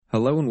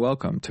Hello and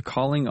welcome to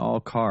Calling All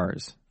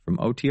Cars from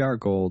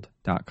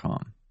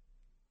OTRGold.com.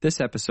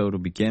 This episode will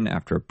begin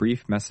after a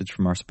brief message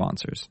from our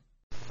sponsors.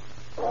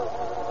 Calling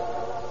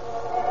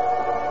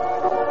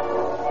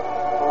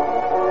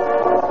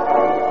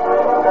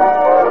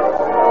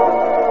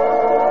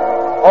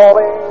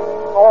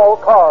All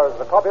Cars,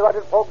 a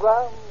copyrighted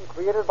program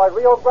created by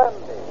Rio Grande.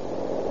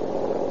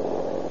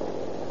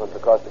 Contra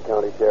Costa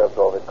County Sheriff's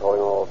Office,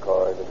 calling all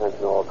cars.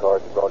 Attention all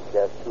cars to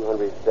broadcast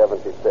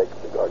 276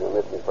 regarding a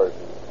missing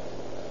person.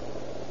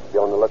 Be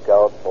on the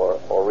lookout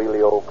for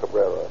Aurelio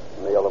Cabrera,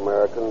 male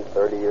American,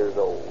 30 years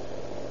old.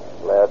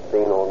 Last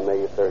seen on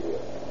May 30th.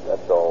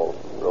 That's all.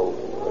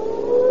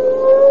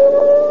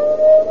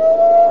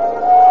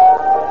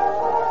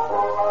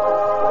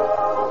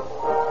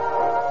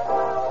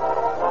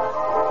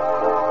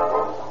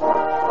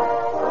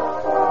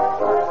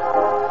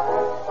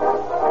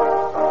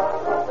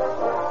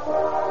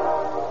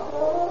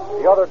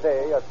 The other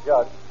day, a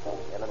judge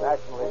in a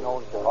nationally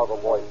known Chicago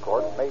boys'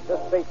 court made this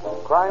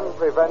statement: crime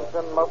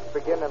prevention must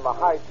begin in the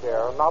high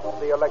chair, not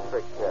the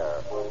electric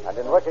chair. And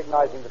in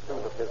recognizing the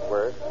truth of his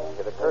words,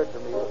 it occurred to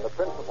me that the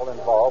principle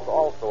involved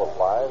also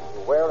applies to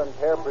wear and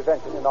tear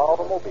prevention in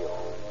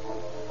automobiles.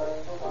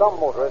 Some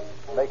motorists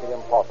make it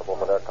impossible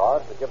for their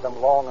cars to give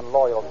them long and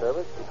loyal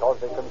service because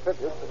they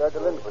contribute to their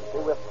delinquency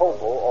with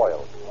Popo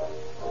oil.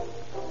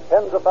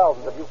 Tens of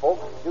thousands of you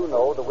folks do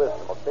know the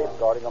wisdom of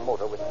safeguarding a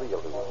motor with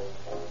Real Lube.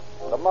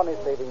 The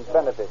money-saving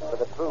benefits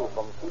that accrue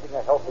from keeping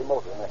a healthy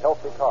motor in a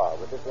healthy car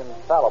with this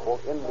infallible,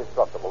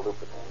 indestructible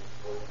lubricant.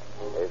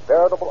 A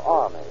veritable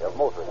army of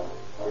motorists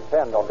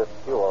depend on this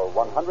pure,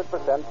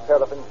 100%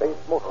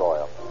 paraffin-based motor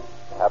oil,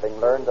 having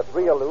learned that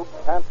Real Lube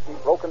can't be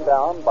broken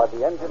down by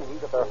the engine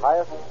heat at their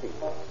highest speed.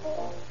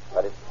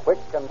 That its quick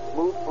and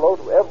smooth flow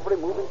to every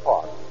moving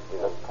part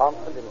is as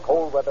constant in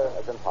cold weather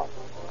as in hot.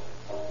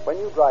 When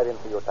you drive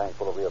into your tank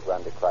full of Rio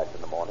Grande Crash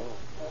in the morning,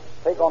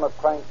 take on a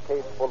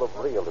crankcase full of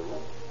Real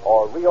Lube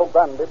or Rio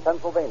Grande,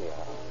 Pennsylvania.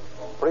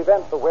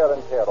 Prevent the wear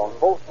and tear on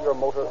both your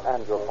motor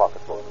and your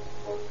pocketbook.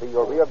 See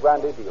your Rio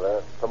Grande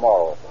dealer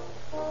tomorrow.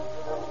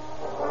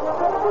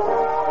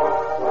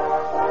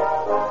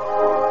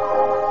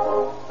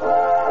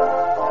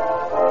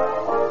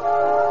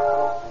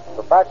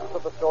 The facts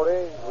of the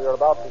story we are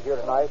about to hear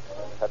tonight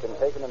have been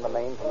taken in the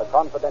main from the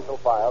confidential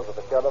files of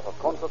the sheriff of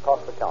Contra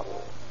Costa County.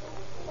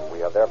 We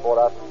have therefore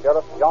asked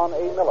Sheriff John A.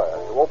 Miller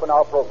to open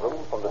our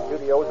program from the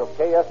studios of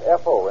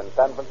KSFO in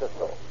San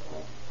Francisco.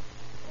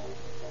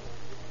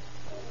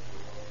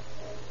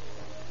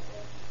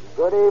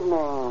 Good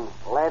evening,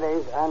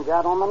 ladies and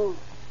gentlemen.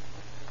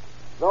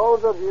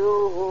 Those of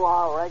you who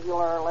are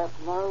regular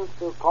listeners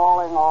to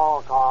Calling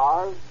All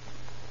Cars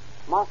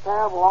must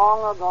have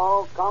long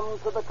ago come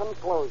to the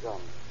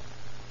conclusion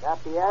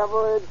that the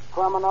average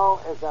criminal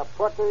is a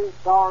pretty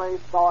sorry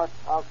sort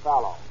of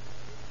fellow.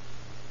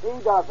 He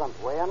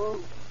doesn't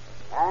win,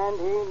 and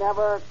he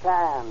never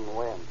can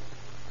win.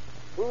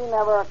 He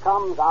never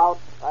comes out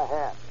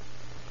ahead.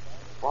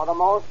 For the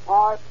most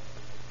part,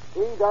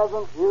 he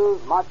doesn't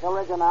use much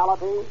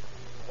originality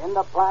in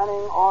the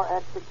planning or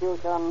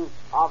execution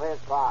of his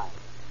crime.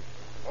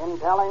 In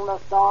telling the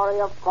story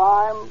of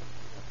crime,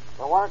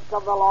 the work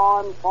of the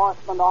law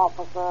enforcement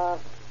officer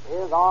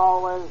is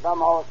always the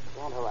most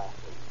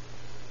interesting.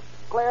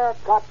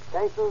 Clear-cut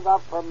cases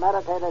of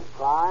premeditated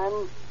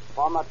crime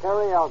for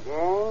material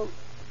gain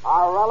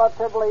are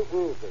relatively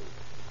easy,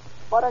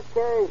 but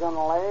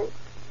occasionally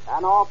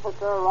an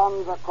officer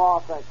runs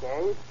across a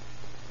case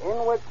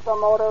in which the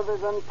motive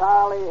is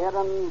entirely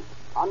hidden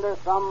under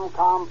some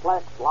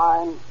complex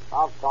line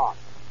of thought.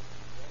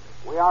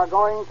 We are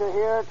going to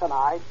hear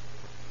tonight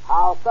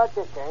how such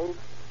a case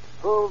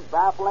proved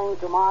baffling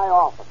to my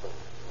officers,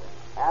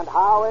 and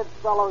how its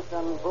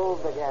solution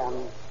proved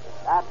again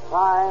that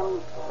crime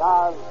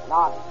does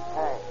not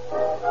pay.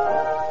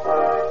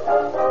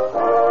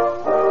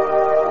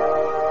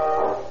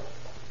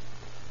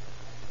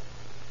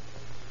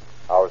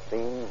 Our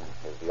scene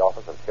is the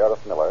office of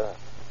Sheriff Miller.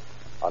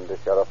 Under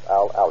Sheriff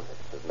Al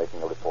Algis is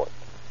making a report.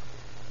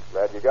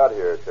 Glad you got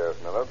here,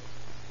 Sheriff Miller.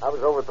 I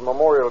was over at the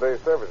Memorial Day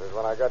services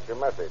when I got your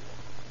message.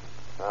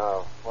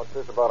 Now, what's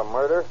this about a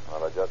murder?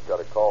 Well, I just got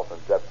a call from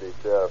Deputy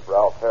Sheriff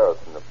Ralph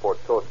Harrison of Port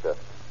Costa.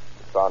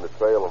 He found a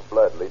trail of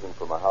blood leading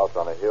from a house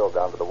on a hill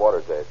down to the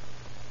water's edge.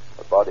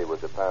 The body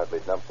was apparently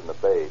dumped in the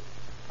bay.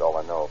 That's all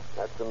I know.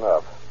 That's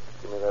enough.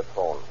 Give me that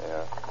phone.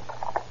 Yeah.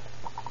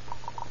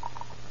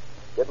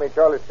 Get me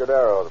Charlie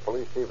Scudero, the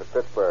police chief at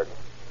Pittsburgh.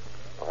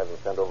 I'll have him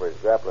send over his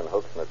grappling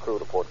hooks and a crew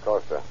to Port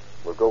Costa.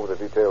 We'll go over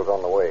the details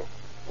on the way.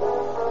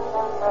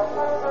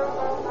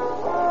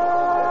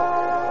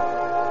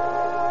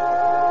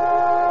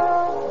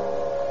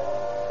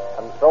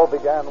 And so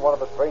began one of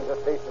the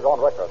strangest cases on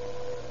record.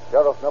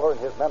 Sheriff Miller and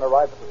his men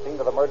arrived at the scene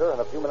of the murder,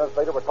 and a few minutes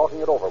later were talking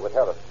it over with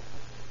Harrison.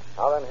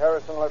 Now then,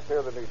 Harrison, let's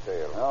hear the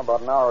details. Well,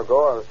 about an hour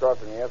ago, I was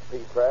crossing the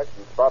SP tracks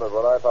and spotted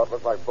what I thought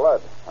looked like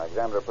blood. I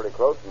examined it pretty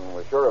close and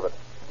was sure of it.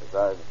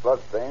 Besides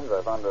blood stains,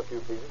 I found a few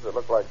pieces that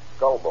looked like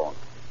skull bones.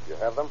 You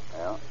have them?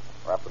 Yeah,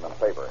 wrapped them in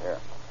paper. Here.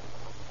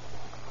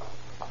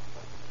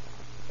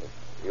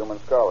 Human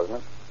skull, isn't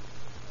it?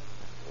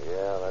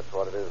 Yeah, that's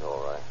what it is,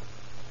 all right.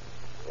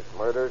 It's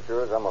murder,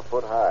 sure as I'm a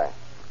foot high.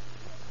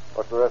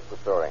 What's the rest of the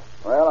story?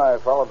 Well, I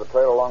followed the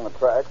trail along the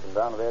tracks and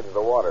down to the edge of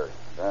the water,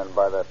 and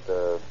by that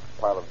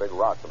pile of big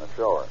rocks on the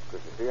shore.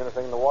 Did you see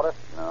anything in the water?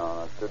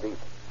 No, it's too deep.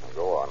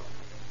 Go on.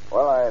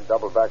 Well, I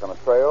doubled back on the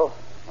trail.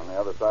 On the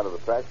other side of the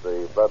tracks,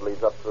 the blood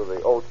leads up through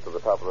the oats to the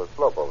top of the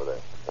slope over there.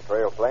 The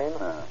trail plain?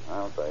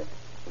 I'll say.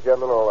 You see that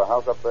little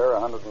house up there,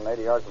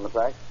 180 yards from the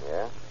tracks?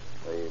 Yeah.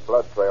 The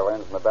blood trail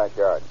ends in the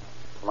backyard.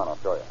 Come on, I'll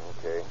show you.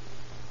 Okay.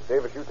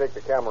 Davis, you take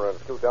the camera and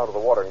scoot down to the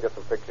water and get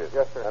some pictures.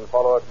 Yes, sir. And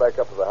follow us back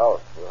up to the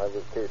house. We'll have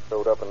this case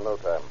sewed up in no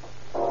time.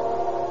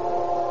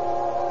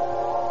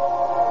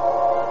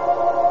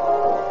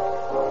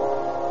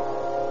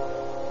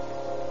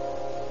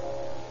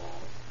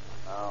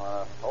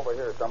 Now, over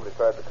here, somebody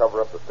tried to cover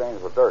up the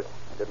stains with dirt.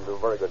 Didn't do a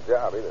very good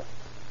job, either.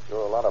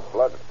 Sure, a lot of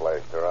blood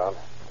splashed around.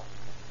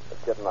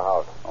 Let's get in the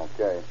house.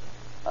 Okay.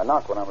 I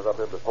knocked when I was up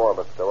here before,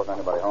 but there wasn't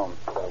anybody home.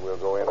 We'll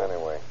go in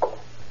anyway.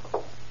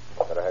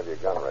 Better have your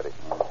gun ready.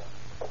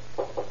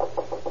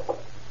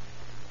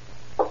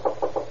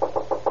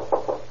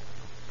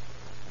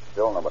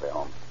 Still nobody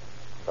home.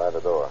 Try the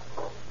door.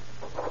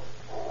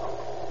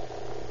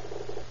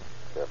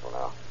 Careful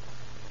now.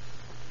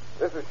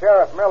 This is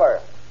Sheriff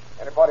Miller.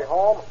 Anybody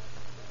home?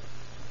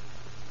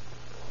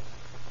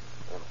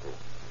 Empty.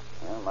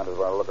 Yeah, might as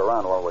well look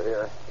around while we're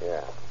here.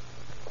 Yeah.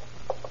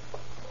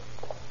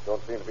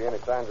 Don't seem to be any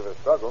signs of a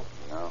struggle.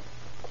 No.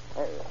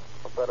 Hey,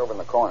 what's that over in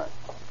the corner?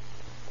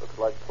 Looks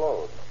like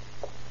clothes.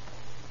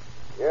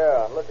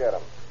 Yeah, look at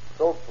them.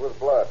 Soaked with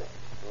blood.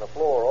 And the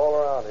floor all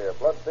around here.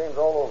 Blood stains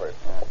all over it.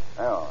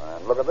 Oh,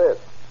 and look at this.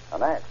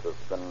 An axe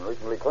that's been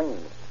recently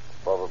cleaned.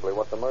 Probably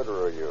what the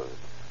murderer used.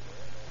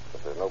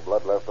 But there's no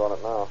blood left on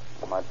it now.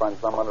 I might find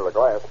some under the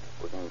glass.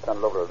 We can send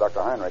it over to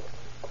Dr. Heinrich.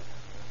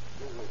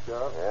 Excuse me,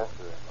 Sheriff. Yeah?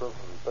 Proof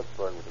from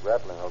Pittsburgh with the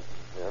grappling hook.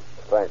 Yeah.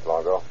 Thanks,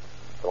 Longo.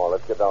 Come on,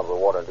 let's get down to the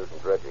water and do some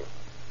dredging.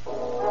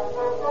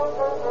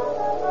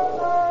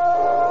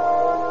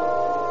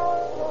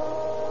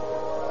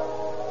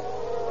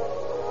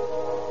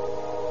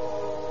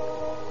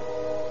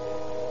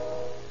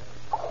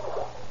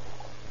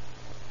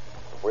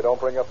 If we don't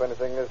bring up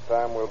anything this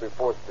time, we'll be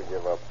forced to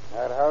give up.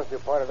 That house you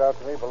pointed out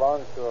to me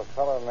belongs to a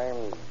fellow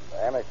named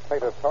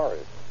Anacleto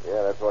Torres.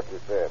 Yeah, that's what you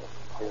said.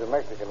 He's a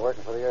Mexican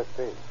working for the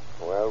ST.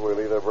 Well, we'll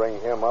either bring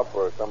him up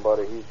or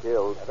somebody he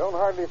killed. I don't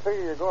hardly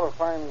figure you're going to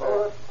find...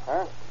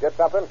 Huh? Get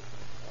something?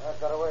 I've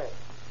got away.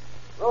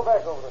 Roll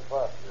back over the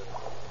spot.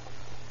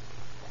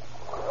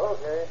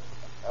 Okay.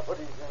 Now put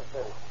these in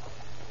steady.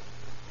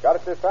 Got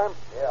it this time?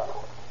 Yeah.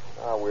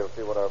 Now we'll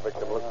see what our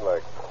victim looks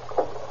like.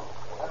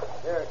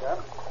 Here it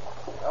comes.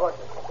 Now watch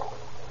it.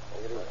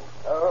 Take it easy.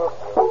 Oh,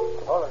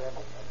 hold it in.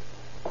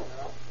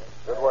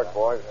 Good work,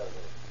 boys.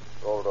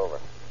 Roll it over.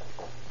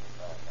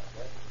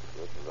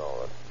 This is all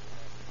right.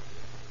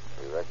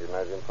 You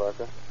recognize him,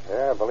 Parker?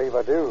 Yeah, I believe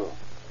I do.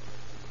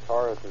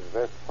 Torres'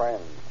 best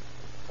friend,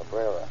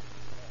 Cabrera.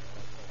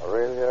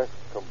 Aurelia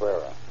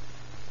Cabrera.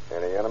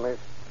 Any enemies?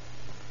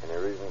 Any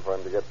reason for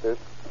him to get this?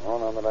 No,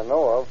 none that I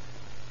know of.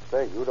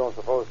 Say, you don't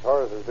suppose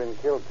Torres has been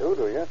killed too,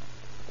 do you?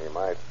 He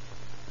might.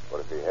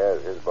 But if he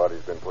has, his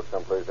body's been put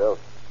someplace else.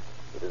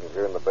 It isn't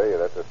here in the bay,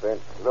 that's a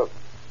cinch. Look.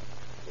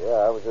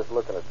 Yeah, I was just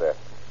looking at that.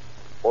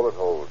 Bullet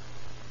holes.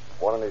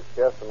 One in his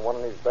chest and one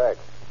in his back.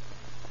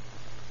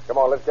 Come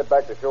on, let's get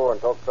back to shore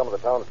and talk to some of the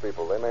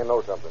townspeople. They may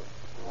know something.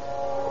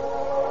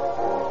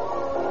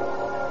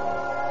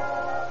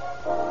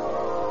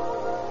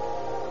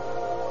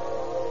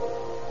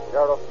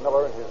 Sheriff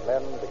Miller and his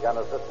men began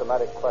a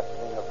systematic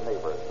questioning of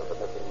neighbors of the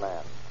missing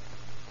man.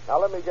 Now,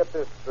 let me get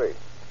this straight.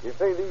 You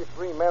say these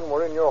three men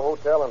were in your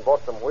hotel and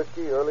bought some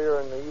whiskey earlier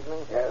in the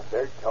evening? Yes,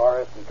 sir.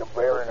 Torres and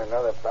Cabrera and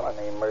another fellow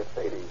named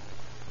Mercedes.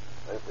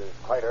 This is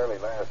quite early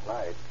last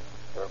night.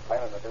 They were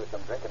planning to do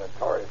some drinking at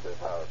Torres'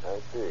 house. I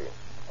see.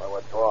 Well,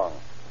 what's wrong?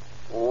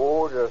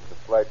 Oh, just a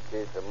slight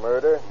case of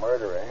murder.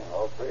 Murder, eh?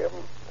 All three of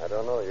them? I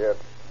don't know yet.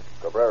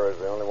 Cabrera's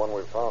the only one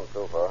we've found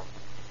so far.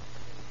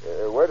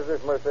 Where does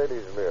this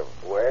Mercedes live?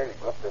 Where?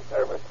 He left the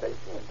service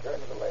station and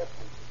turned to the left.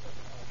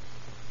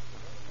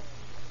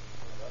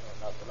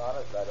 Nothing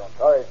honest. I don't.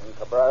 Torres and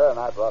Cabrera and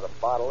I brought a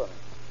bottle and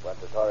went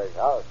to Torres'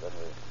 house. Then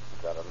we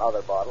got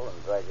another bottle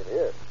and dragged it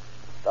here.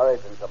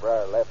 Torres and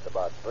Cabrera left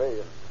about 3,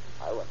 and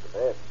I went to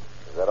bed.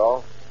 Is that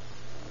all?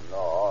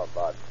 No,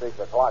 about 6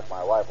 o'clock,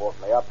 my wife woke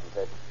me up and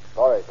said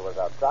Torres was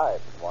outside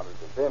and wanted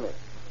to see me.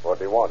 What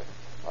do you want?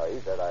 He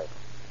said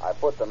I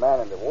put the man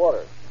in the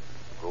water.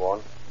 Go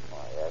on.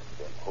 I asked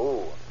him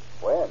who and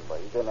when, but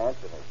he didn't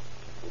answer me.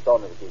 He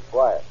told me to keep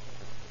quiet.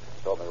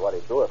 He told me what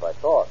he'd do if I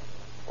saw it.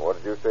 What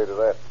did you say to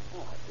that?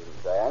 I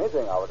didn't say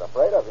anything. I was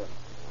afraid of him.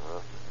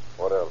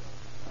 What else?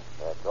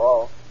 That's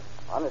all.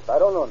 Honest, I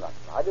don't know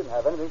nothing. I didn't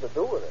have anything to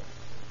do with it.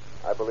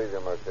 I believe you,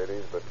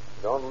 Mercedes, but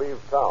don't leave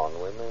town.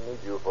 We may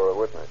need you for a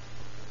witness.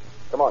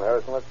 Come on,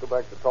 Harrison. Let's go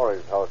back to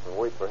Torres' house and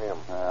wait for him.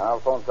 I'll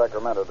phone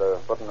Sacramento to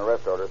put an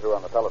arrest order through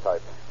on the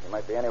teletype. He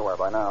might be anywhere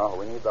by now.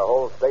 We need the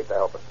whole state to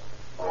help us.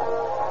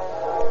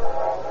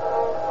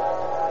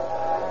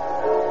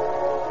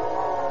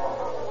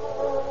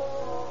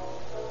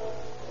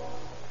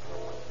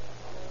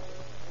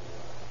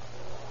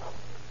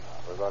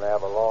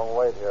 long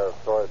wait here as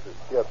far as the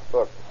skip's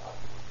booked.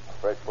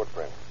 Fresh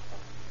footprints.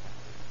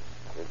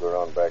 You go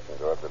around back and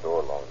guard the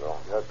door, Lonzo.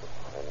 Yes, sir.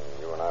 And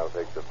you and I will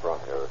take the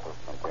front, Harrison.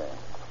 Okay.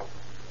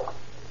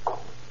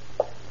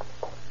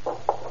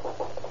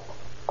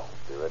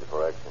 Be ready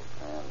for action.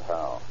 And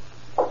how?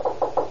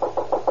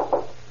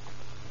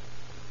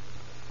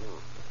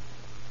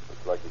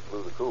 Looks like he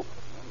flew the coop.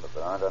 But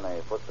there aren't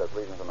any footsteps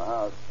leading from the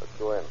house. Let's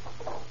go in.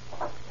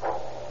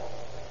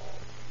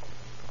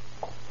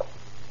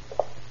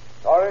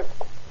 Doris,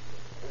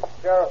 this is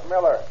Sheriff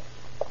Miller.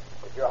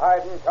 If you're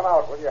hiding, come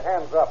out with your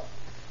hands up.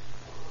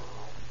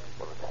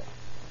 What is that?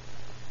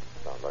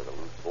 Sounds like a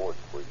loose board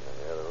squeaking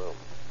in the other room.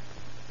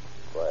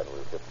 Quiet,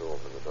 we'll get to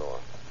open the door.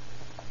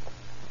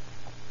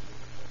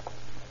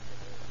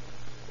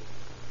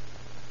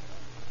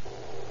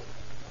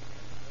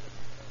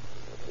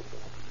 In the kitchen.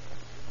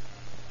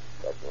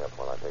 Back me up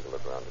while I take a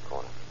look around the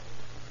corner.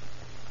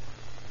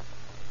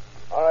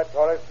 All right,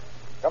 Torres.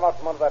 Come out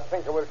from under that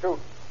sink or we'll shoot.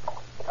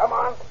 Come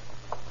on.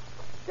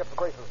 Get the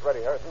braces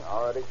ready, Harrison.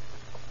 All ready.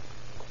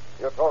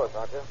 You're Torres,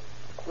 aren't you?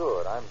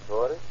 Sure, I'm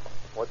Torres.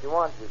 What you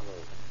want with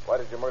me? Why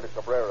did you murder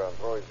Cabrera and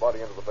throw his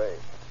body into the bay?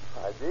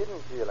 I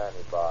didn't kill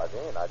anybody,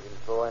 and I didn't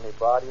throw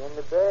anybody in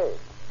the bay.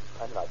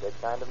 I'm not that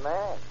kind of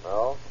man.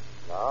 No?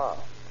 No.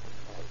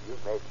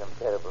 You've made some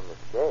terrible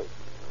mistake.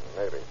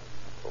 Maybe.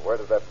 But where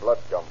did that blood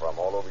come from?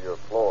 All over your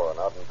floor and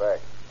out and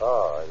back.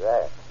 Oh,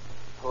 that.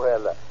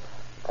 Well,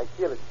 I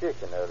killed a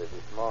chicken early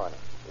this morning.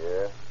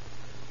 Yeah?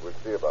 We'll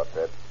see about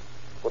that.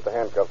 Put the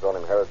handcuffs on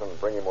him, Harrison, and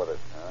bring him with us.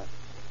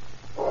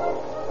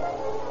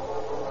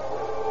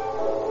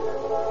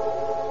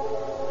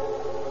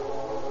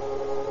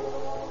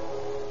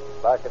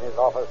 Back in his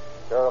office,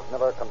 Sheriff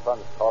Miller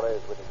confronts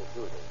Torres with his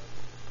accusers.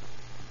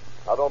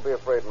 Now, don't be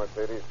afraid,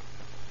 Mercedes.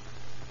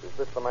 Is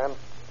this the man?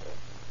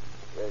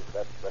 Yes,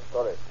 that's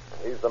Torres.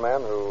 He's the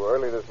man who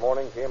early this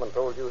morning came and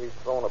told you he's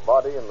thrown a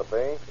body in the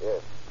bay?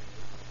 Yes.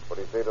 What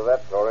do you say to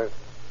that, Torres?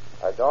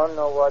 I don't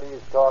know what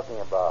he's talking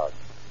about.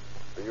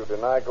 Do you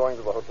deny going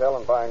to the hotel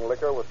and buying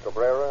liquor with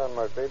Cabrera and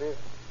Mercedes?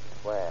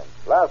 When?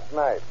 Last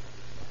night.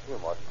 You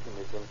must be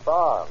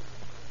misinformed.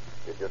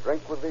 Did you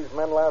drink with these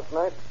men last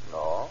night?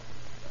 No.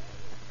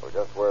 Well,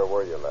 just where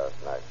were you last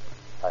night?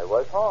 I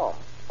was home.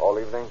 All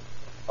evening?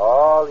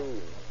 All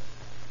evening.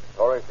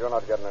 Torres, you're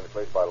not getting any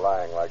place by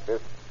lying like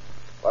this.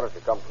 Why don't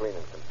you come clean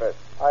and confess?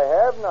 I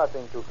have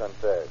nothing to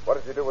confess. What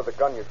did you do with the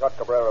gun you shot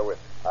Cabrera with?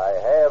 I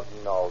have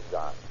no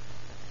gun.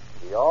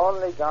 The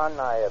only gun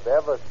I have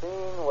ever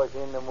seen was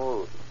in the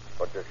movie.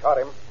 But you shot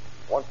him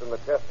once in the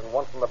chest and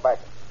once in the back.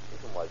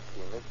 You must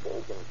be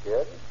mistaken,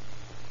 Sheriff.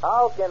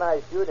 How can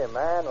I shoot a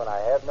man when I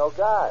have no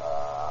gun?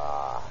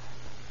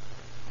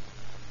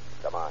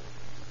 Come on.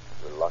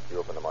 We'll lock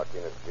you up in the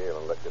Martinez jail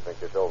and let you think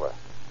it's over.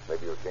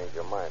 Maybe you'll change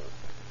your mind.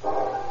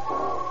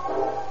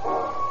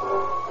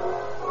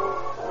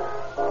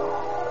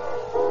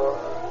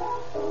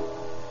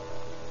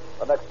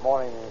 The next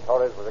morning,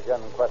 Torres was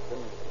again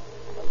questioned,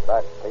 and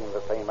back came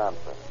the same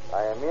answer.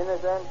 I am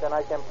innocent, and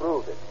I can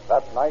prove it.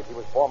 That night, he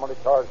was formally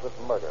charged with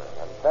murder,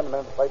 and 10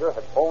 minutes later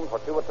had phoned for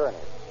 2 attorneys.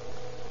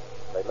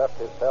 They left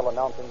his cell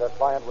announcing their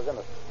client was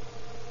innocent,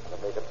 and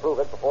that they could prove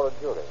it before a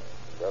jury.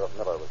 Sheriff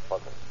Miller was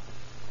puzzled.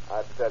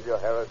 I tell you,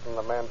 Harrison,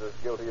 the man's as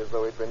guilty as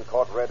though he'd been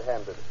caught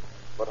red-handed.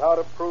 But how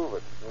to prove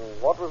it?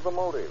 What was the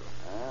motive?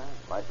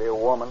 Might be a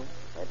woman,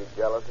 maybe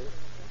jealousy,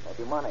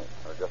 maybe money,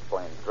 or just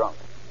plain drunk.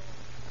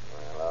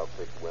 Well, I'll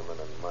pick women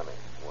and money,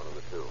 one of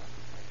the two.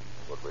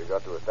 But we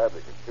got to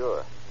establish it,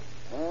 sure.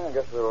 I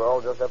guess we'll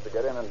all just have to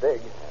get in and dig.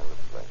 Yeah,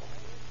 looks like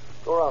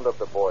it. Go round up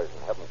the boys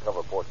and have them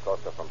cover Port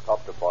Costa from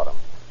top to bottom.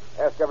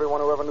 Ask everyone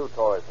who ever knew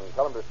Torres and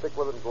tell them to stick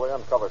with it until they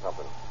uncover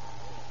something.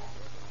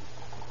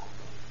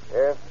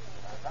 Yes?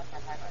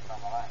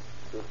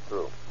 Shoot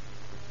through.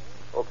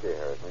 Okay,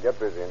 Harrison, get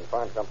busy and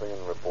find something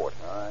and report.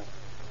 All right.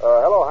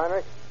 Hello,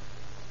 Heinrich.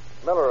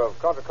 Miller of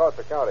Contra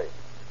Costa County.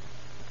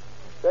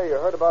 Say, you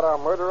heard about our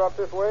murder out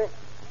this way?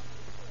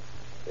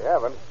 You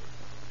haven't?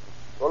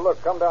 Well,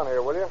 look, come down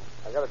here, will you?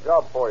 I got a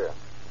job for you.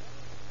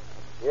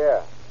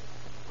 Yeah.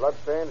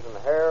 Bloodstains and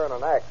hair and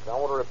an axe. I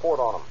want to report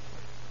on them.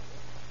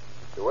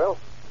 You will?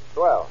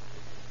 Swell.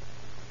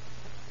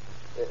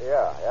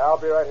 Yeah, I'll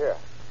be right here.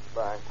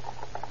 Bye.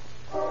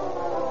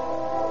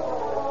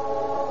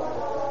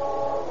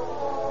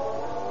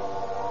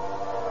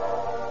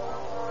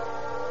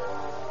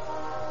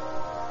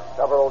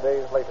 Several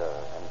days later,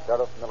 in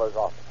Sheriff Miller's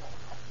office.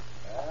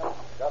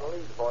 Got a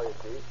lead for you,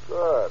 Chief.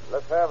 Good.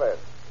 Let's have it.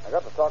 I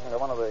got to talking to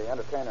one of the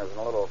entertainers in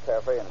a little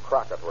cafe in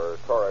Crockett where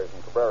Torres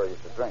and Cabrera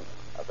used to drink.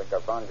 I think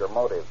I found your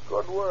motive.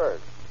 Good word.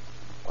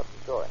 What's the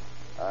story?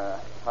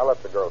 I'll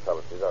let the girl tell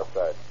it. She's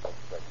outside.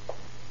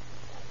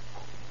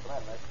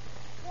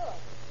 Sure.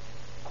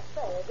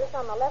 Say, is this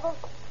on the level?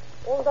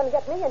 You ain't going to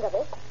get me into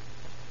this.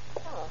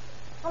 Oh,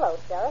 hello,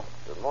 Sheriff.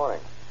 Good morning.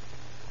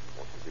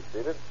 Won't you be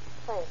seated?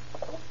 Thanks.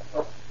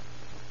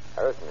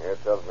 Harrison here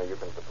tells me you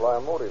can supply a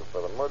motive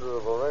for the murder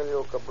of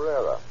Aurelio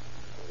Cabrera.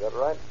 Is that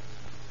right?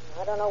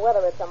 I don't know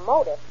whether it's a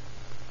motive.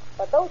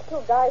 But those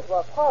two guys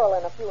were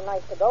quarreling a few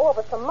nights ago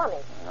over some money.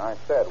 I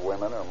said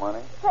women or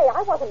money. Hey,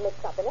 I wasn't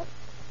mixed up in it.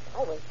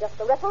 I was just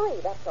a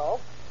referee, that's all.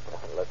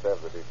 Let's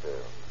have the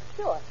details.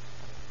 Sure.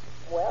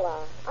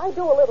 Well, I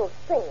do a little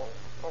singing,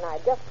 and I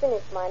just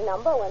finished my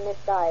number when this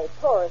guy,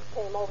 Torres,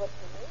 came over to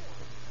me.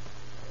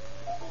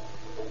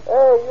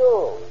 Hey,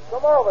 you.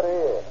 Come over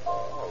here.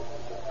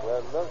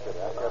 Well, look at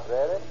that.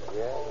 Cabrera?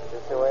 Yeah,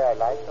 just the way I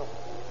like them.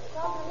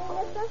 Talking to me,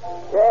 mister?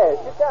 Yeah,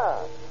 sit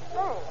down.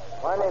 Thanks.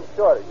 My name's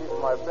Torres. This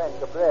is my friend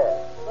Cabrera.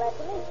 Glad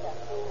to meet you.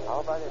 How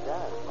about a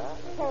dance, huh?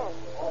 Can't.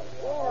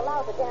 You ain't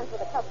allowed to dance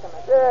with a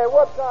customer. Yeah,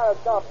 what kind of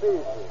stuff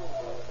is this?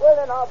 Well,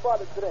 then how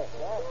about a drink,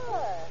 huh?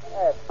 Sure.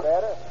 That's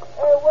better.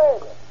 Hey,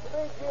 waiter.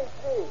 3 gin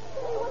fizz.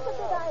 Hey, what's a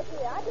good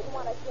idea? I didn't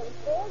want a gin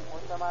fizz.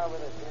 What's the matter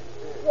with a gin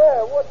fizz?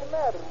 Yeah, what's the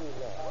matter with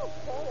that?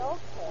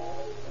 Okay.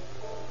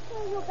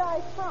 Where you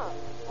guys from?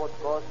 Port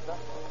Costa.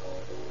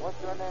 What's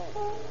your name?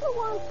 Who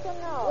wants to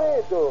know?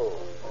 We do.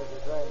 This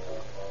is drink.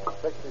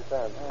 60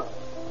 cents.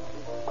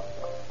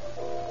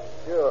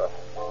 Sure.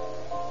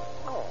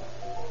 Oh.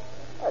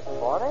 That's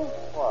funny.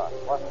 What?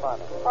 What's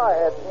funny? I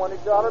had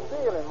 $20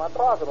 bill in my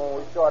pocket when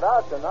we shot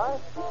out tonight.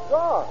 It's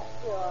gone.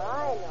 Sure,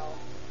 I know.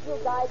 You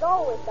guys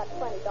always got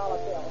 $20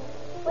 bills.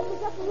 But you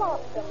just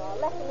lost them or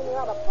left them in your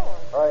other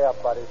pants. Hurry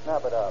up, buddy.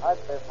 Snap it up. I'd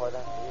pay for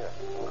them. Here.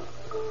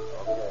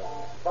 Okay.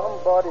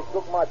 Somebody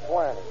took my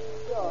 20.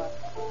 Sure.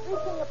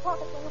 Reached in your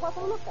pocket when you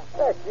wasn't looking.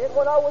 That's it,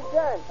 when I was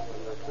dancing.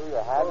 You sure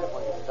you had it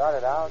when you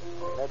started out?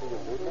 Maybe you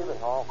did leave it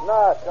home.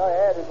 Nah, I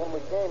had it when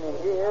we came in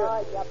here. Oh,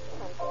 you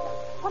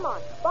prankster. Come on,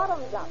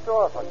 bottoms up.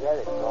 Sure,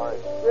 forget it, Dory.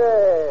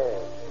 Yeah,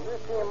 you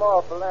seem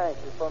awful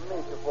anxious for me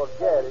to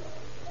forget it.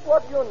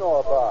 What do you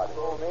know about it?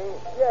 Oh, me?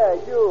 Yeah,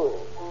 you.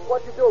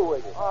 What you do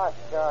with it? Oh,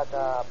 shut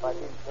up. I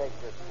didn't take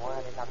your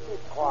 20. Now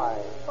keep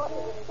quiet. Thought you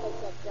didn't take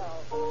your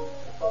dough.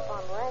 Keep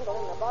on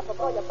wrangling the boss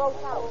before you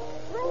both out.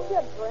 Drink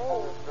your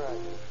drink.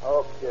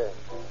 Okay.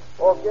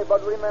 Okay,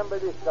 but remember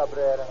this,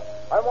 Cabrera.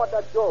 I want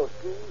that dough,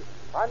 see?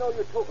 I know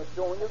you took it,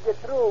 so when you get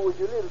through with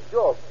your little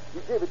joke,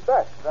 you give it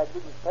back. I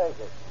didn't take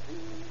it.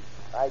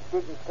 See? I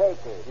didn't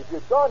take it. If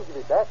you don't give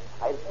it back,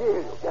 I'll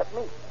kill you. Get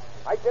me?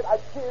 I said I'd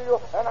kill you,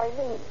 and I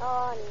mean it.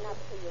 Oh, not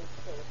to you,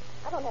 too.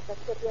 I don't have to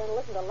sit here and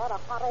listen to a lot of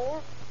hot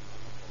air.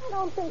 I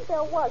don't think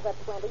there was a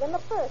 20 in the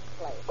first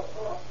place.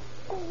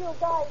 See you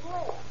guys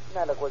later.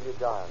 Now look what you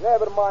done.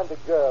 Never mind the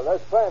girl.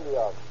 There's plenty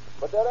of them.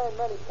 But there ain't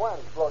many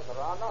 20s floating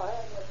around. Now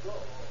hand me a girl.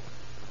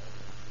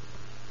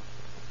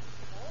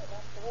 Well,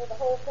 that's the way the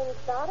whole thing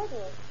started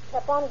and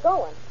kept on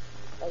going.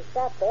 They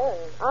sat there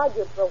and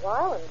argued for a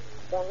while and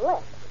then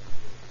left.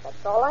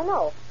 That's all I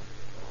know.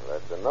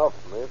 That's enough,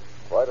 miss.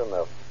 Quite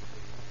enough.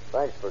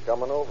 Thanks for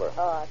coming over.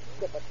 Oh,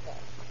 skip it, sir.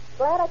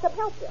 Glad I could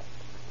help you.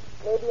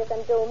 Maybe you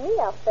can do me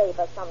a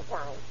favor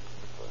sometime.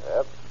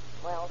 Perhaps.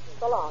 Well,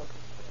 so long.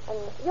 And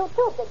you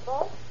too, big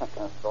boy.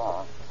 So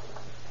long.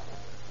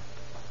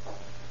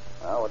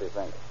 Now, what do you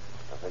think?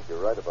 I think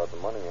you're right about the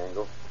money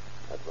angle.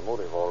 That's the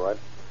motive, all right.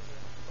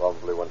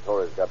 Probably when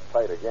Torres got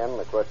tight again,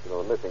 the question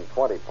of the missing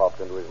 20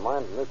 popped into his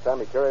mind, and this time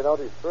he carried out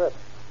his threat.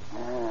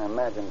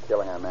 Imagine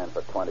killing a man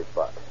for $20.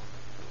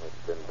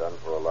 It's been done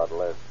for a lot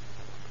less.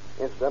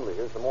 Incidentally,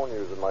 here's some more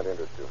news that might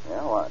interest you.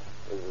 Yeah, what?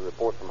 Here's a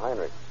report from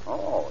Heinrich.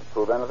 Oh,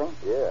 prove anything?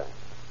 Yeah.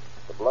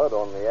 The blood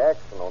on the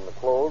axe and on the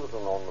clothes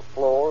and on the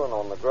floor and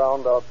on the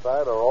ground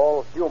outside are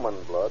all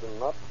human blood and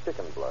not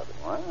chicken blood.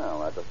 Well,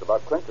 that just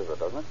about clinches it,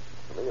 doesn't it?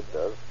 To me it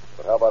does.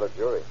 But how about a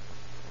jury?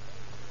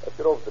 Let's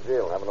get over to the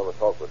jail and have another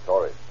talk with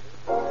Torres.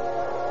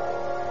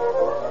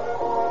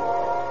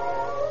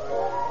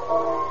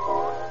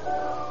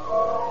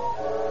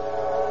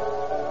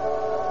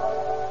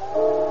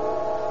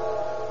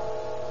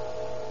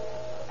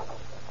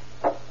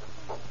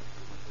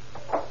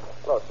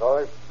 Hello,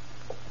 Torres.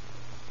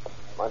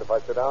 Mind if I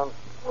sit down?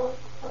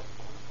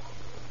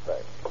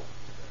 Thanks.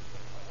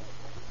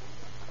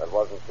 That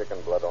wasn't chicken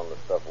blood on the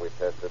stuff we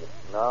tested.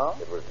 No?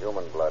 It was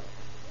human blood.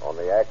 On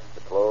the axe,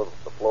 the clothes,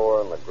 the floor,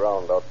 and the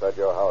ground outside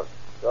your house.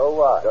 So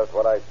what? Just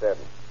what I said.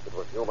 It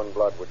was human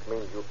blood, which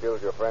means you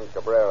killed your friend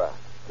Cabrera.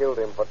 Killed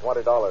him for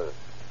 $20.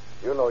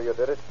 You know you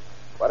did it.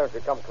 Why don't you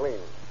come clean?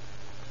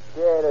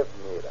 Sheriff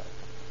Mira,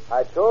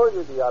 I told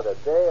you the other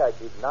day I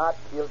did not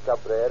kill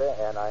Cabrera,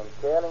 and I'm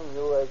telling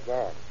you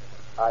again.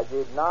 I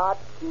did not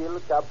kill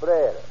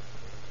Cabrera.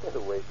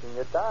 You're wasting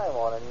your time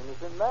on an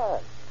innocent man.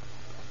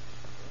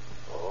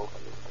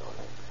 Okay,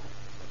 Tony.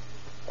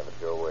 Have it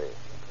your way.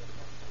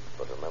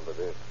 But remember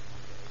this.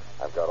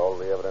 I've got all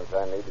the evidence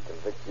I need to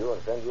convict you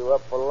and send you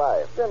up for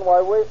life. Then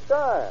why waste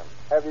time?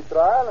 Have your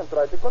trial and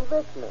try to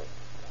convict me.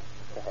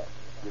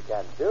 You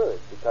can't do it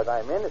because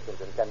I'm innocent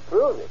and can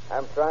prove it.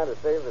 I'm trying to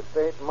save the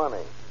state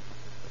money.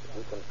 If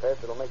you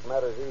confess, it'll make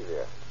matters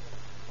easier.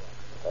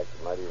 In fact,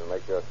 it might even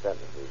make your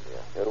sentence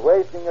easier. You're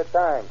wasting your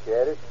time,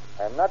 Sheriff.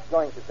 I'm not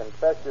going to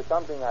confess to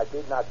something I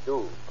did not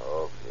do.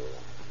 Okay.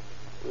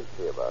 We'll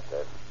see about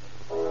that.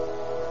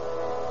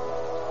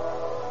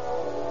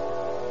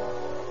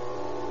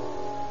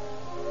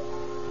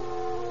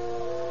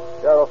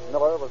 Sheriff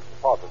Miller was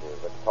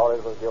positive that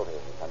Torres was guilty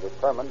and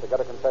determined to get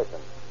a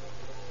confession.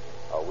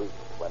 A week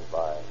went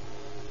by.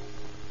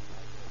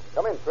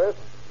 Come in, Chris.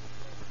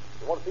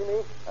 You want to see me?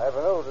 I have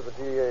a note to the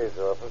DA's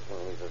office, and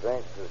he's as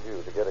anxious as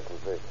you to get a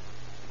confession.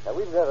 Now,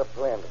 we've got a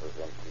plan to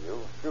present to you.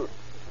 Shoot.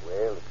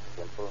 Well, it's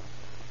simple.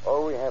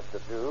 All we have to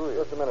do is...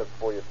 Just a minute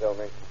before you tell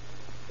me.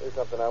 There's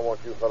something I want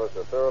you fellas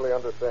to thoroughly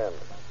understand.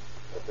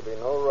 There's to be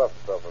no rough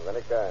stuff of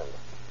any kind.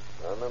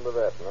 Now, remember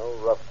that. No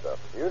rough stuff.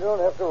 You don't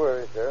have to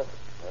worry, Sheriff.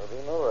 There'll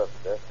be no rough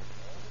stuff.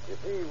 You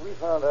see, we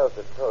found out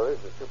that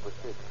Torres is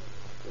superstitious.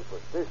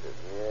 Superstitious?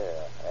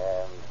 Yeah,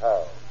 and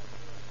how?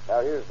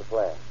 Now, here's the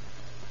plan.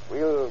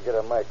 We'll get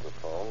a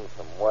microphone,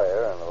 some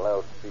wire, and a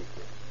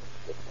loudspeaker.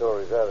 Get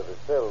Torres out of his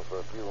cell for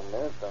a few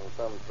minutes on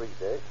some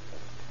pretext.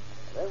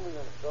 Then we're going to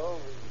install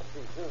the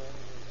speaker in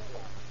his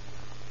cell.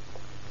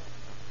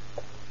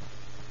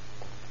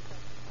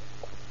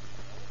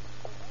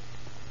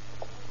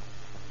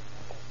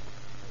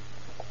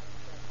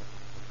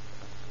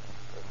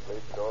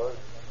 Sleep, Torres?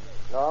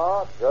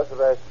 No, just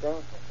resting.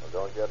 Well,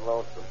 don't get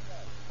lonesome.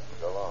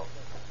 So long.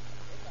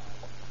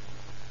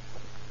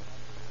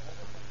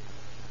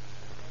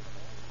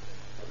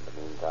 In the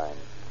meantime,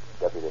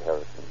 Deputy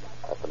Harrison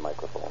at the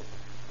microphone.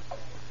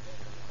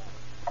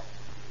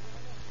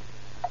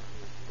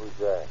 Who's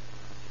there?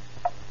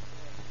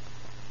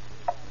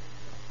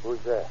 Who's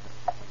there?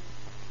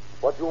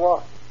 What you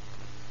want?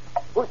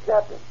 Who's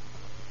captain?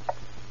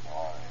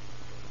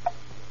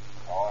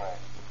 Torres.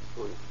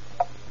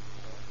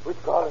 Who's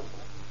calling?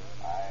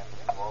 I am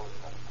the ghost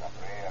of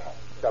Cabrera.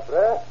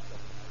 Cabrera?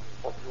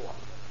 What do you want?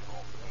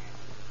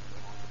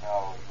 You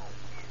know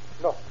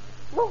you No.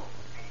 No.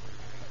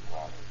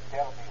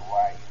 Tell me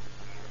why you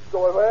Go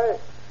away.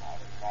 I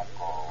did not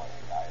go away.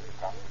 I have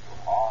come to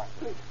harm.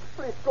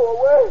 Please go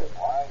away.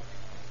 Why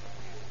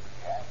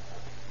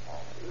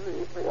did you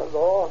Leave me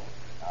alone.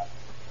 not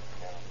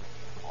tell me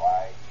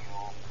why you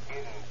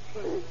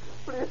killed me?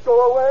 Please go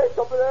away,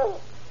 Cabrera.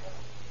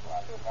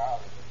 Pascal,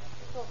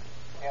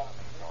 tell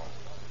me,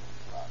 Torres.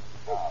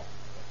 Pascal,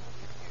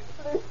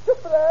 Please,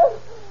 Cabrera.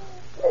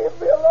 Leave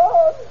me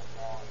alone.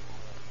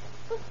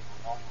 you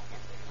know you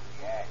hit me in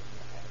the act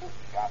and you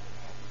shot me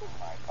into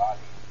my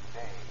body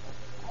today.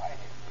 Why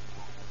did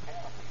you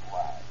tell me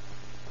why?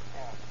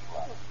 Tell me you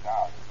are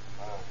sorry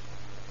first,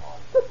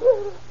 Torres.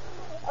 Cabrera,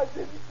 I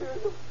didn't kill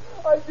you.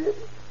 I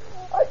didn't.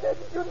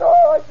 You know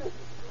I didn't.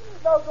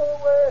 Now go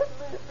away and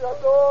leave me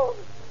alone.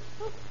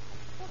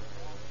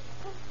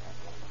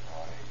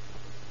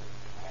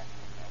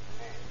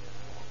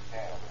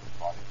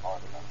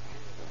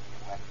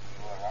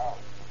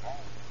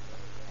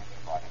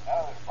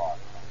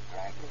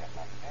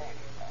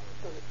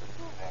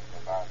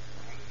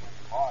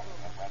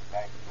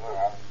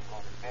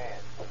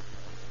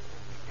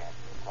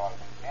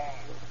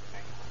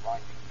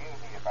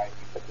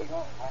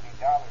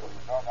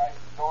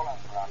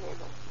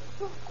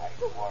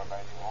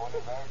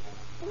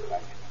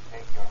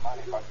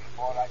 But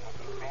before I could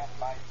defend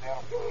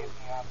myself, you hit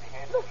me on the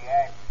head with the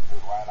axe.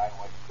 While I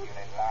was still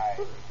alive,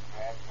 you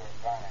grabbed your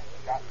gun and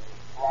shot me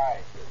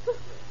twice.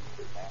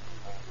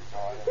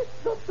 It's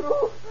not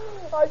true.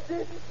 I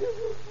didn't kill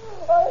you.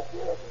 I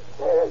didn't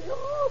kill you.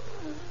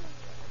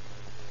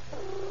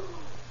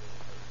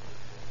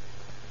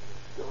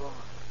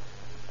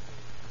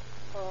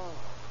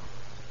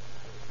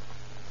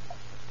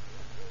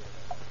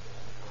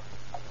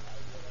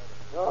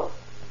 No.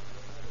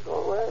 Go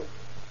away.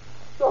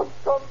 Don't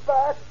come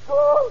back,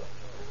 go.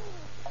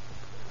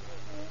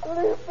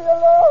 Leave me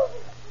alone.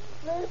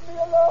 Leave me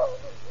alone.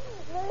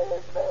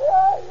 Leave me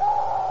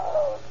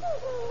alone.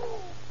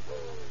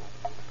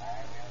 I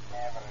will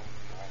never leave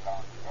you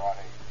alone,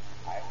 Torres.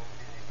 I will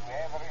visit you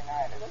every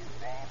night at the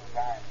same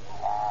time,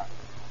 Luan.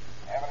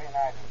 Every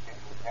night until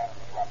you tell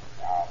me what's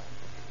wrong.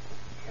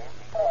 Hear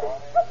me,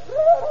 Torres?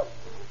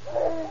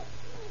 Please,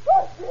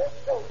 forgive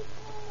me.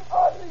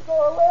 Only go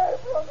away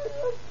from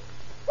here.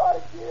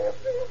 Forgive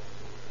me.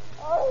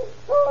 I'm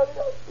sorry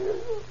I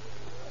killed you.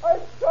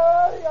 I'm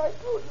sorry I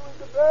threw you in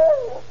the bay.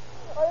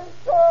 I'm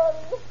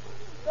sorry.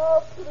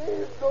 Now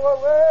please go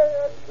away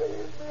and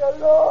leave me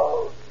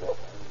alone.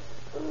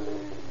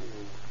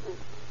 Please.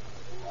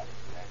 What's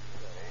that to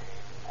say?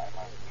 I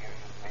must hear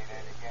you say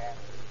that again.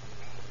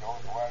 Repeat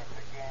those words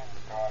again,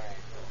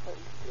 Torres.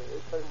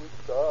 I was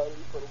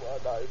sorry for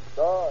what I've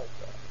done.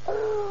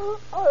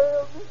 I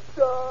am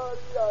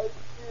sorry I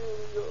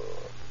killed you.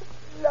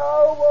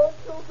 Now won't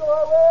you go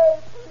away,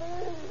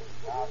 please?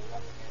 Now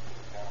come here to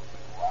tell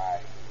me why.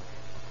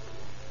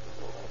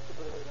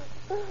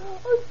 I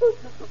thought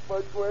you took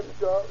my $20.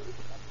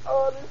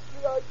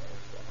 Honestly,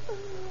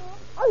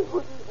 I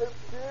wouldn't have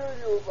killed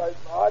you if I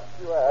thought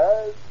you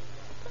had.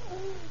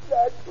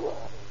 That's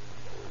why.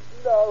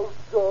 Now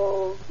go,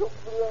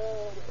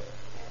 Cabrera.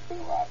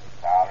 You are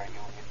sorry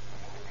you hit me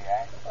with the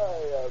axe I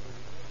am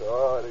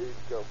sorry,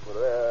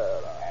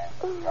 Cabrera.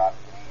 and shot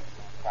me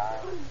 2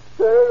 times.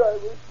 Sir, I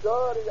was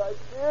sorry I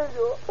killed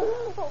you.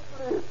 Oh,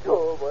 please go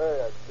away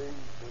and leave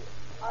me.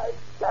 I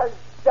can't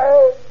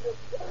stand it.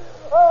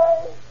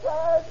 I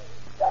can't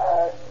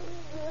stand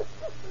it.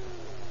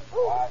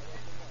 Why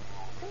did you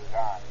use the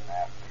gun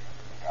after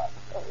you shot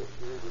me? I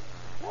did it.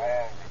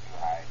 Where did you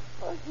hide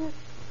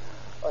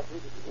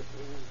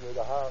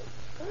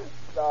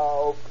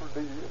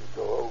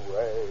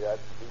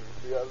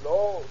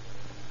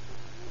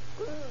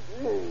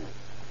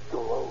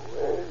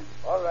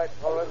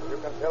Morris, you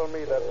can tell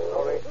me that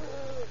story.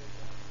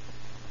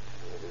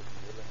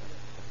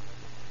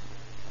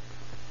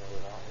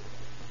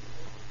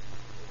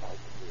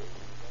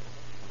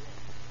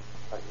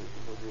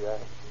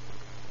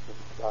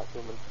 Shot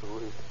him and threw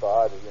his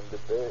body in the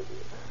bed.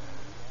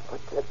 But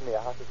get me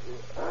out of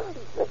here.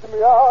 Get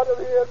me out of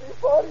here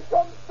before he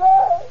comes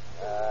back.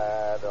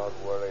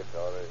 Don't worry,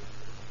 Torrey.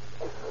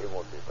 He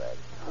won't be back.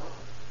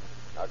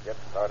 Now get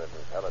started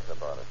and tell us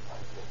about it.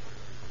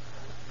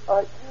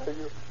 I tell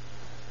you,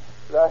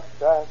 last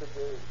Saturday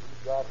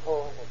he got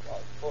home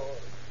about 4.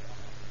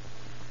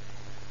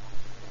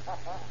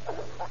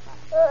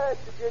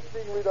 It's a good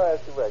thing we don't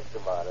have to work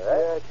tomorrow,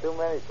 eh? Yeah, too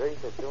many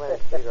drinks and too many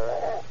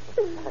cigarettes.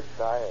 I'm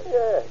tired.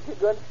 Yeah, you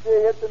going to stay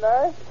here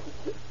tonight?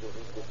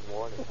 This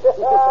morning.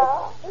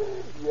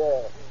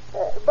 Yeah.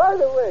 By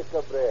the way,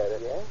 Cabrera.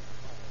 Yeah?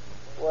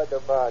 What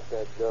about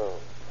that dough?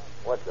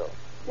 What dough?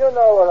 You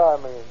know what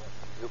I mean.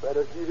 You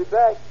better give it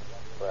back.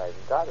 Well, I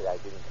got it. I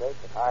didn't take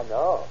it. I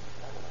know.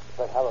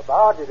 But how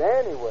about it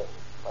anyway?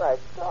 Well, I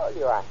told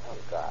you I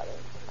got it.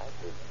 I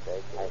didn't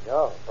take it. I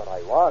know, but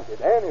I want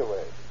it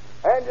anyway.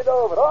 Hand it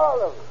over, all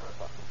of it.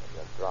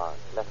 You're drunk.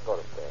 Let's go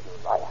to bed.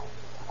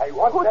 I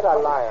want Who's that a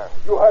money. liar?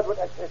 You heard what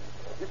I said.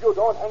 If you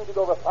don't hand it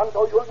over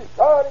pronto, you'll be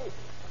sorry.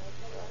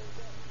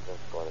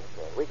 Let's go to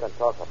bed. We can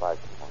talk about it.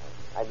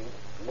 I mean,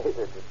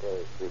 later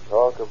today. We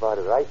talk about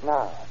it right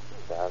now,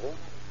 shall we?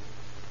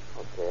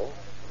 Okay.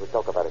 We'll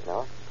talk about it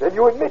now. Then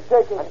you admit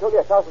taking I it. told you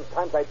 1,000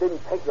 times I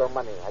didn't take your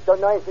money. I don't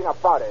know anything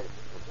about it.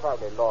 You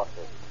probably lost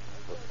it.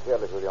 You're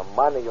careless with your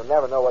money. You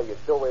never know what you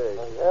do with it.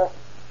 Oh, yeah?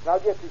 Now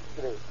get this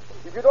straight.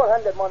 If you don't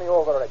hand that money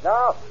over right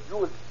now, you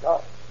will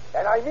stop.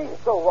 And I mean it.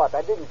 So what?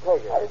 I didn't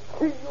take it. I'll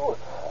kill you.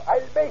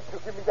 I'll make you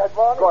give me that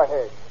money. Go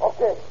ahead.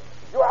 Okay.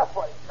 You ask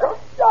for it.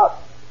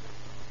 Stop.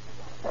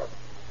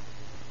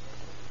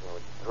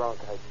 You're drunk.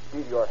 I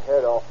beat your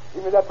head off.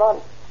 Give me that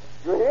money.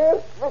 You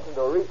hear? Listen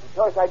to reason,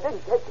 Joyce. I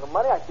didn't take your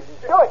money. I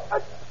didn't do it.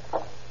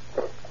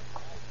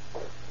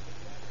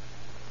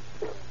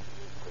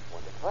 Just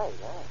want to try,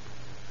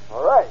 yeah.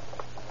 All right.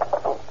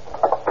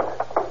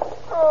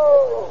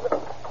 Oh.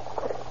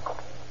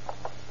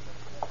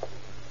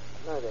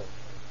 Now then,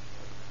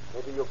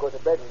 maybe you'll go to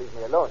bed and leave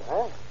me alone,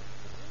 huh?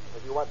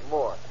 If you want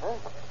more, huh?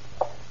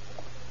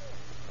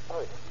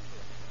 Hurry.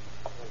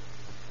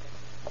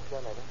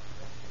 Down there,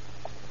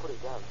 put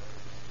it down.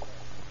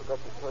 Forgot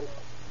your choice.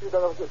 You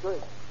don't know what you're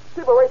doing.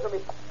 Keep away from me.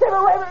 Keep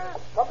away from me.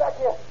 Come back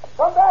here.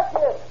 Come back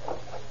here.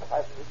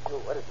 I'll fix you.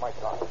 Where is my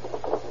car?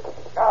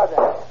 Now then.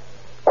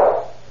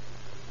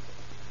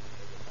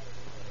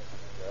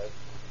 That's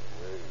the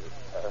way it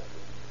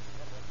happened.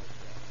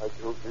 I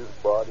took his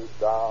body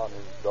down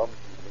and dumped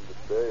him in the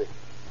bay.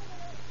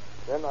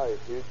 Then I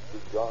hid the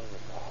gun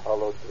in a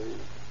hollow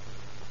tree.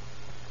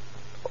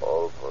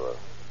 All for a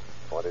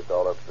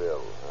 $20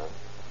 bill, huh?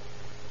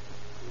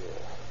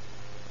 Yeah.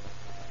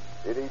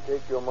 Did he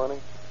take your money?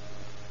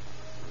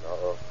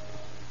 No.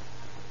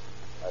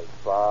 I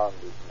found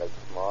it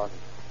next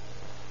morning.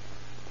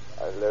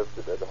 I left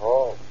it at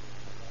home.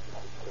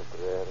 Like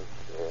Cabrera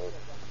said.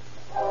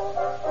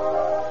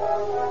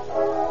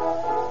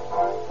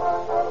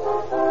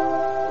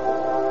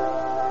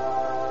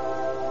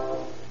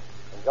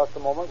 In just a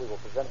moment, we will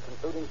present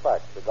concluding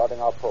facts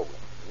regarding our program.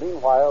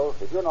 Meanwhile,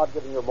 if you're not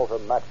giving your motor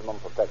maximum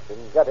protection,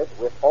 get it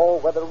with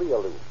all-weather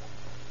Realube.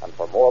 And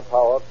for more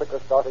power, quicker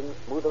starting,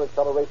 smoother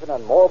acceleration,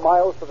 and more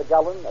miles to the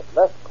gallon at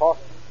less cost,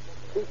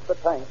 keep the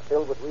tank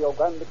filled with Rio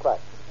Grande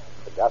Crack,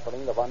 the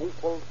gasoline of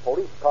unequaled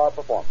police car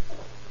performance.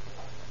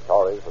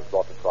 Torres was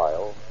brought to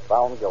trial,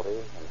 found guilty,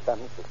 and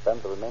sentenced to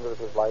spend the remainder of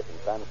his life in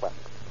San Quentin.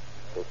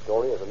 His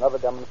story is another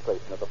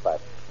demonstration of the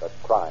fact that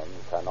crime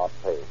cannot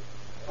pay.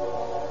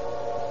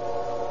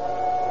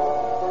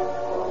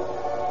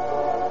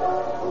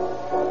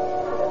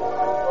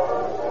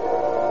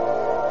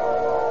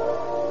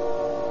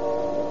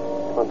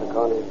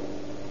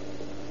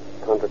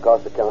 Contra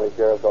Costa County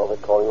Sheriff's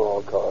Office calling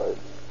all cars.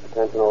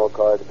 Attention all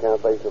cars to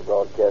cancellation of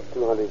broadcast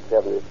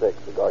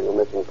 276 regarding a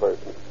missing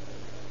person.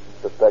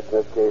 Suspects in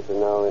this case are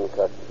now in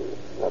custody.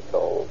 That's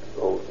all.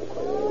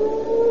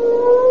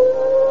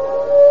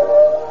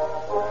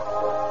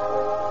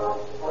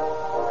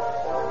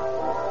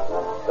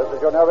 This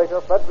is your narrator,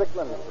 Frederick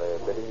Lindsley,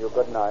 bidding you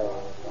good night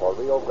for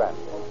Rio Grande.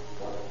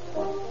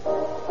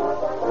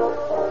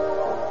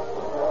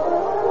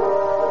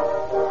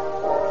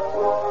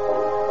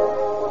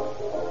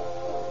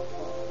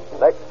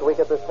 Next week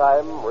at this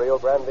time, Rio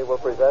Grande will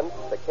present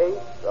the case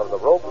of the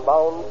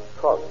rope-bound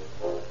trunk.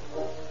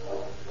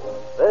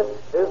 This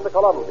is the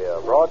Columbia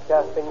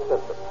Broadcasting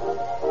System.